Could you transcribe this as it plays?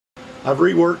I've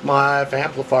reworked my IF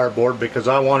amplifier board because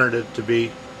I wanted it to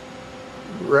be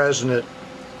resonant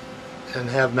and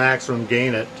have maximum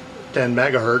gain at 10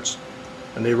 megahertz,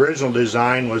 and the original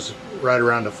design was right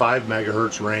around the 5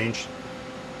 megahertz range.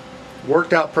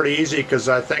 Worked out pretty easy because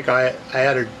I think I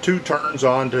added 2 turns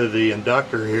onto the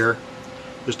inductor here,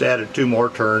 just added 2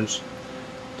 more turns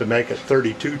to make it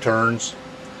 32 turns,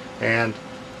 and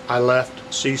I left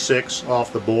C6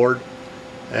 off the board,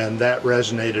 and that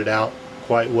resonated out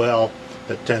quite well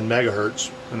at 10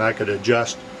 megahertz, and I could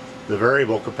adjust the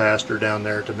variable capacitor down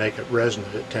there to make it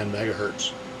resonate at 10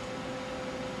 megahertz.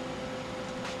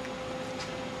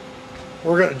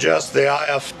 We're going to adjust the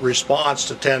IF response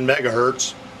to 10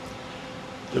 megahertz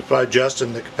just by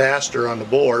adjusting the capacitor on the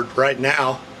board. Right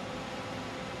now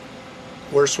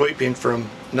we're sweeping from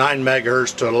 9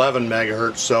 megahertz to 11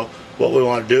 megahertz, so what we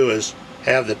want to do is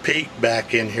have the peak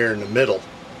back in here in the middle.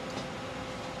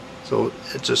 So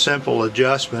it's a simple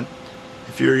adjustment.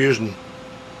 If you're using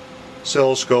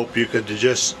oscilloscope, you could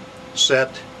just set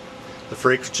the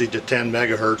frequency to 10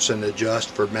 megahertz and adjust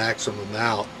for maximum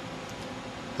amount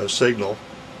of signal.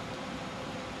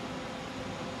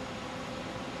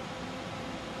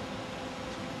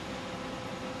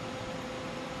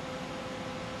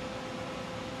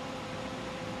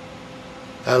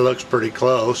 That looks pretty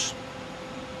close.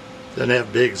 Doesn't have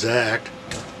to be exact.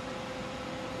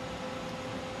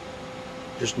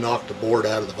 Just knock the board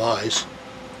out of the vise.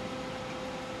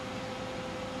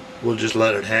 We'll just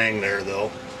let it hang there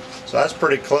though. So that's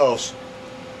pretty close.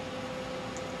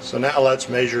 So now let's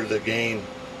measure the gain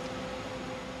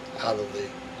out of the...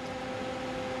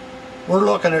 We're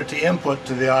looking at the input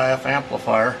to the IF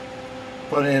amplifier,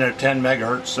 put in a 10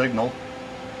 megahertz signal.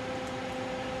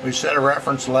 We set a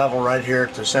reference level right here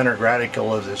at the center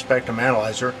gradicle of the spectrum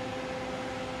analyzer.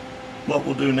 What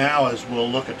we'll do now is we'll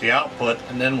look at the output,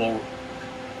 and then we'll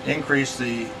increase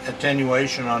the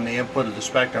attenuation on the input of the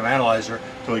spectrum analyzer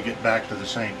until we get back to the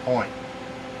same point.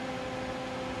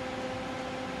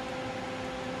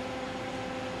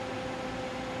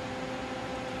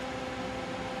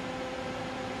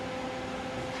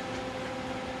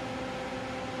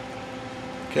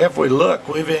 Okay, if we look,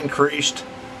 we've increased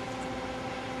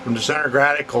from the center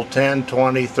gradicle 10,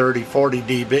 20, 30, 40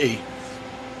 dB.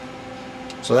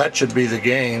 So that should be the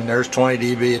gain. There's 20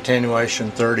 dB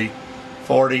attenuation, 30,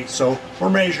 40. So we're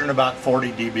measuring about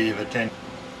 40 dB of attenuation.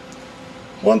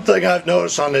 One thing I've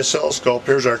noticed on this oscilloscope,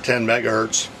 here's our 10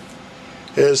 megahertz,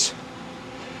 is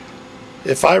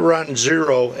if I run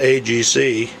 0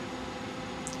 AGC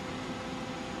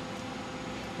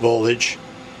voltage,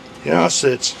 you know,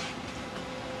 it's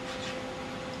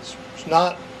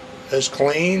not as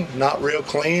clean, not real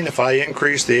clean. If I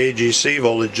increase the AGC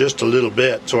voltage just a little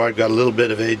bit, so I've got a little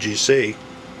bit of AGC,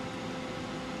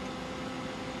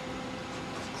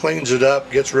 cleans it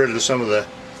up, gets rid of some of the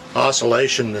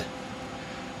oscillation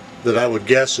that I would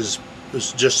guess is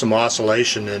just some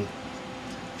oscillation in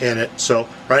it. So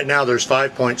right now there's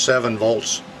 5.7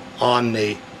 volts on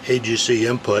the AGC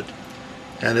input,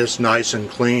 and it's nice and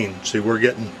clean. See, we're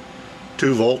getting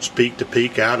 2 volts peak to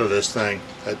peak out of this thing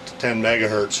at 10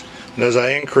 megahertz. And as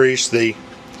I increase the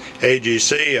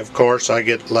AGC, of course, I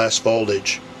get less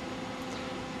voltage,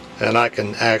 and I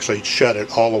can actually shut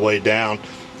it all the way down.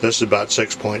 This is about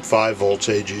 6.5 volts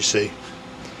AGC.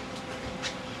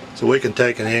 So we can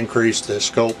take and increase the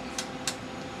scope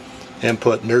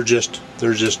input, and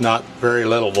there's just not very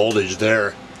little voltage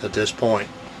there at this point.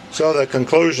 So the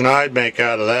conclusion I'd make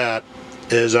out of that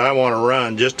is I want to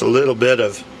run just a little bit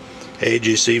of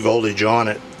AGC voltage on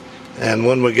it, and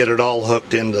when we get it all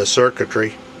hooked into the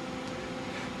circuitry,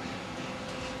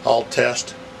 I'll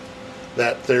test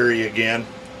that theory again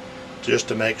just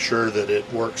to make sure that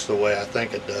it works the way I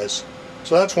think it does.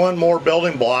 So that's one more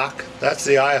building block. That's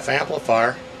the IF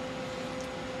amplifier.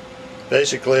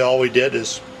 Basically all we did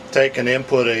is take and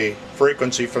input a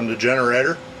frequency from the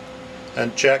generator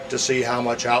and check to see how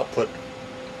much output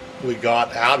we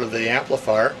got out of the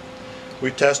amplifier.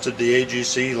 We tested the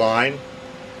AGC line,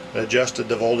 adjusted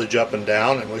the voltage up and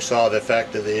down, and we saw the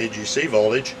effect of the AGC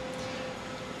voltage.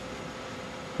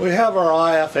 We have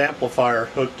our IF amplifier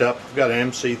hooked up. We've got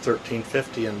an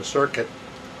MC1350 in the circuit.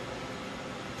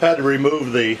 I've had to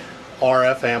remove the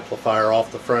RF amplifier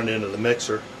off the front end of the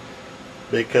mixer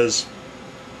because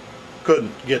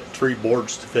couldn't get 3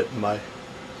 boards to fit in my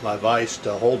vise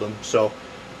to hold them, so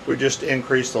we just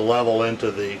increased the level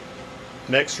into the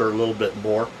mixer a little bit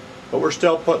more. But we're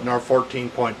still putting our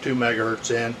 14.2 megahertz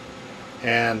in,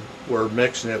 and we're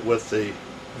mixing it with the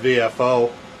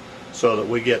VFO so that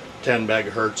we get 10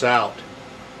 megahertz out.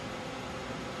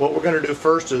 What we're going to do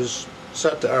first is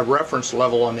set a reference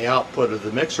level on the output of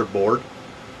the mixer board.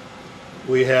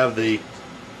 we have the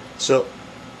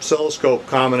oscilloscope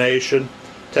combination,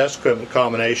 test equipment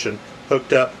combination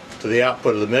hooked up to the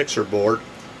output of the mixer board,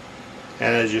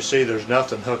 and as you see, there's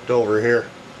nothing hooked over here,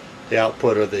 the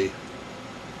output of the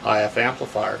IF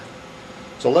amplifier.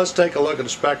 So let's take a look at the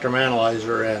spectrum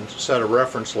analyzer and set a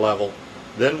reference level.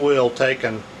 Then we'll take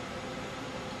and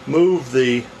move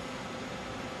the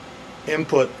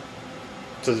input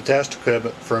to the test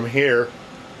equipment from here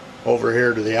over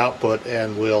here to the output,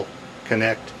 and we'll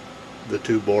connect the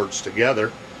two boards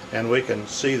together and we can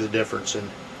see the difference in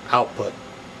output.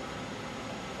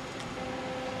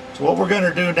 So what we're going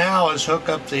to do now is hook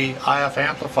up the IF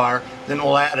amplifier, then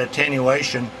we'll add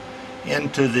attenuation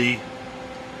into the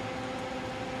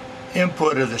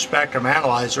input of the spectrum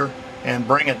analyzer and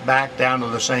bring it back down to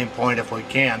the same point if we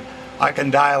can. I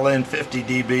can dial in 50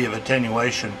 dB of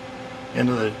attenuation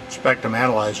into the spectrum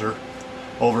analyzer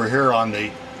over here on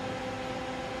the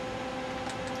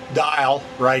dial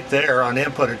right there on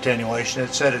input attenuation.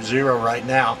 It's set at 0 right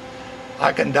now.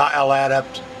 I can dial that up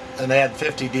and add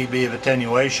 50 dB of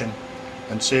attenuation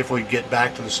and see if we get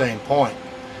back to the same point.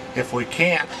 If we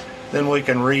can't, then we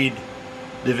can read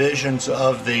divisions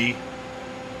of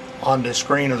on the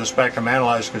screen of the spectrum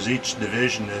analyzer, because each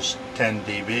division is 10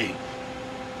 dB.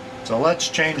 So let's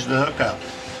change the hookup.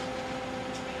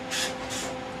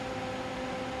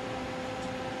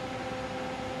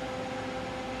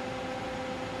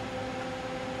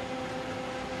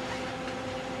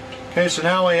 Okay, so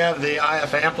now we have the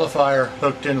IF amplifier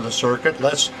hooked into the circuit.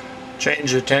 Let's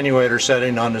change the attenuator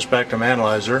setting on the spectrum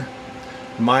analyzer.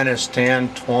 Minus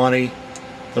 10, 20,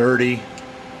 30,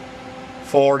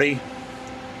 40.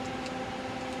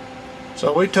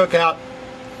 So we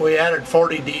added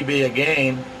 40 dB of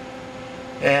gain,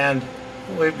 and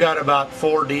we've got about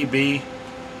 4 dB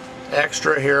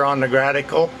extra here on the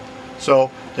gradical.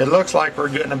 So it looks like we're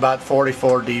getting about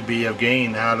 44 dB of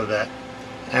gain out of that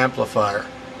amplifier.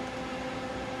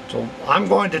 So I'm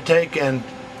going to take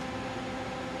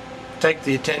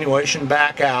the attenuation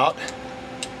back out,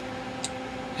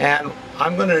 and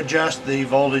I'm going to adjust the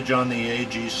voltage on the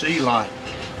AGC line.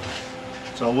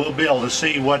 So we'll be able to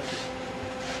see what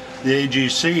the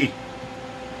AGC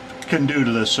can do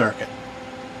to this circuit.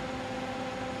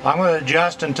 I'm going to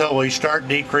adjust until we start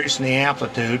decreasing the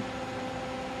amplitude,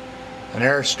 and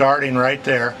there's starting right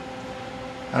there,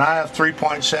 and I have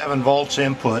 3.7 volts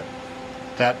input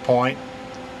at that point.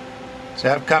 So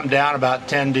I've come down about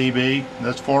 10 dB.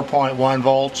 That's 4.1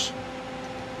 volts,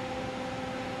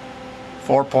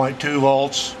 4.2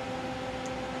 volts,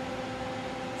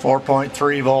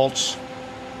 4.3 volts,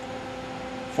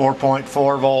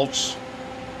 4.4 volts,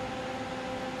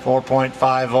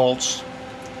 4.5 volts,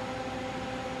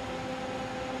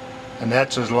 and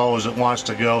that's as low as it wants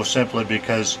to go, simply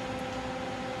because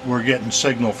we're getting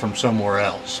signal from somewhere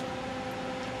else.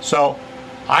 So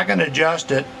I can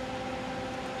adjust it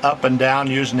up and down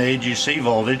using the AGC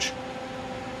voltage.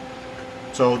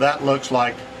 So that looks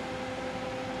like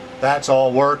that's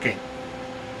all working.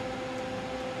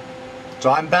 So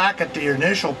I'm back at the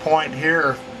initial point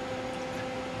here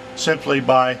simply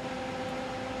with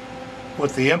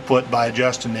the input by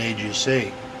adjusting the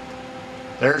AGC.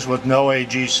 There's with no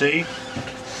AGC.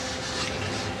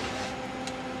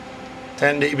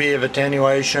 10 dB of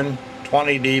attenuation,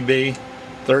 20 dB,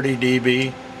 30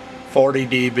 dB, 40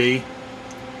 dB.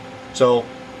 So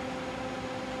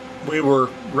we were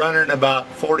running about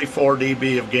 44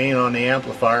 dB of gain on the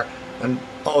amplifier, and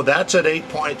oh, that's at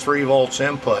 8.3 volts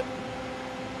input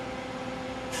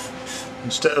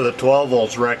instead of the 12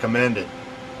 volts recommended.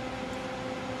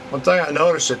 One thing I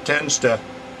noticed, it tends to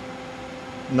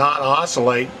not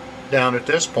oscillate down at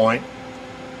this point,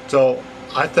 so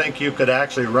I think you could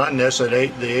actually run this at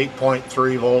the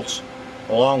 8.3 volts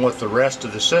along with the rest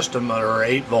of the system, or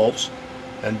 8 volts,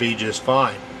 and be just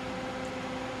fine.